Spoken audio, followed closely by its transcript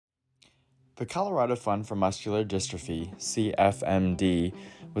The Colorado Fund for Muscular Dystrophy, CFMD,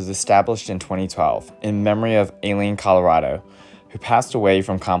 was established in 2012 in memory of Aileen Colorado, who passed away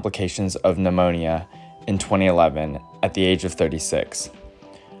from complications of pneumonia in 2011 at the age of 36.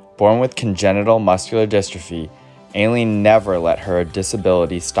 Born with congenital muscular dystrophy, Aileen never let her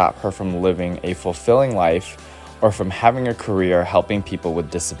disability stop her from living a fulfilling life or from having a career helping people with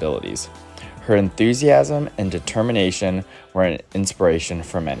disabilities. Her enthusiasm and determination were an inspiration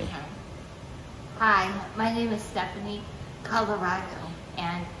for many. Hi, my name is Stephanie Colorado,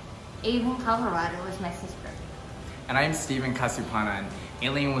 and Aileen Colorado is my sister. And I'm Steven Kasupana, and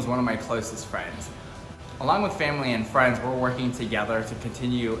Aileen was one of my closest friends. Along with family and friends, we're working together to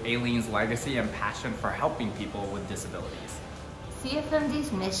continue Aileen's legacy and passion for helping people with disabilities.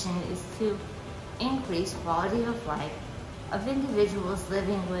 CFMD's mission is to increase quality of life of individuals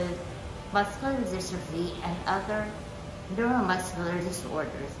living with muscular dystrophy and other neuromuscular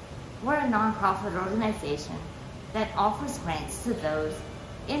disorders. We're a nonprofit organization that offers grants to those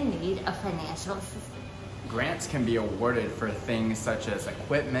in need of financial assistance. Grants can be awarded for things such as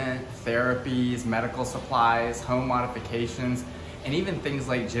equipment, therapies, medical supplies, home modifications, and even things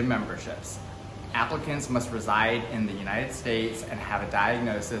like gym memberships. Applicants must reside in the United States and have a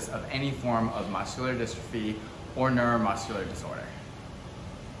diagnosis of any form of muscular dystrophy or neuromuscular disorder.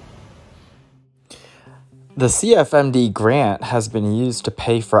 The CFMD grant has been used to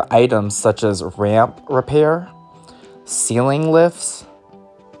pay for items such as ramp repair, ceiling lifts,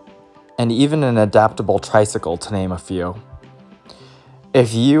 and even an adaptable tricycle, to name a few.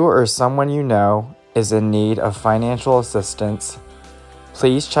 If you or someone you know is in need of financial assistance,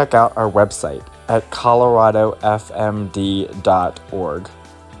 please check out our website at coloradofmd.org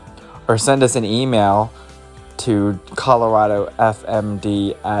or send us an email to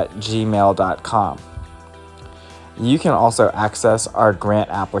coloradofmd@gmail.com. You can also access our grant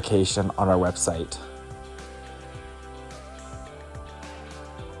application on our website.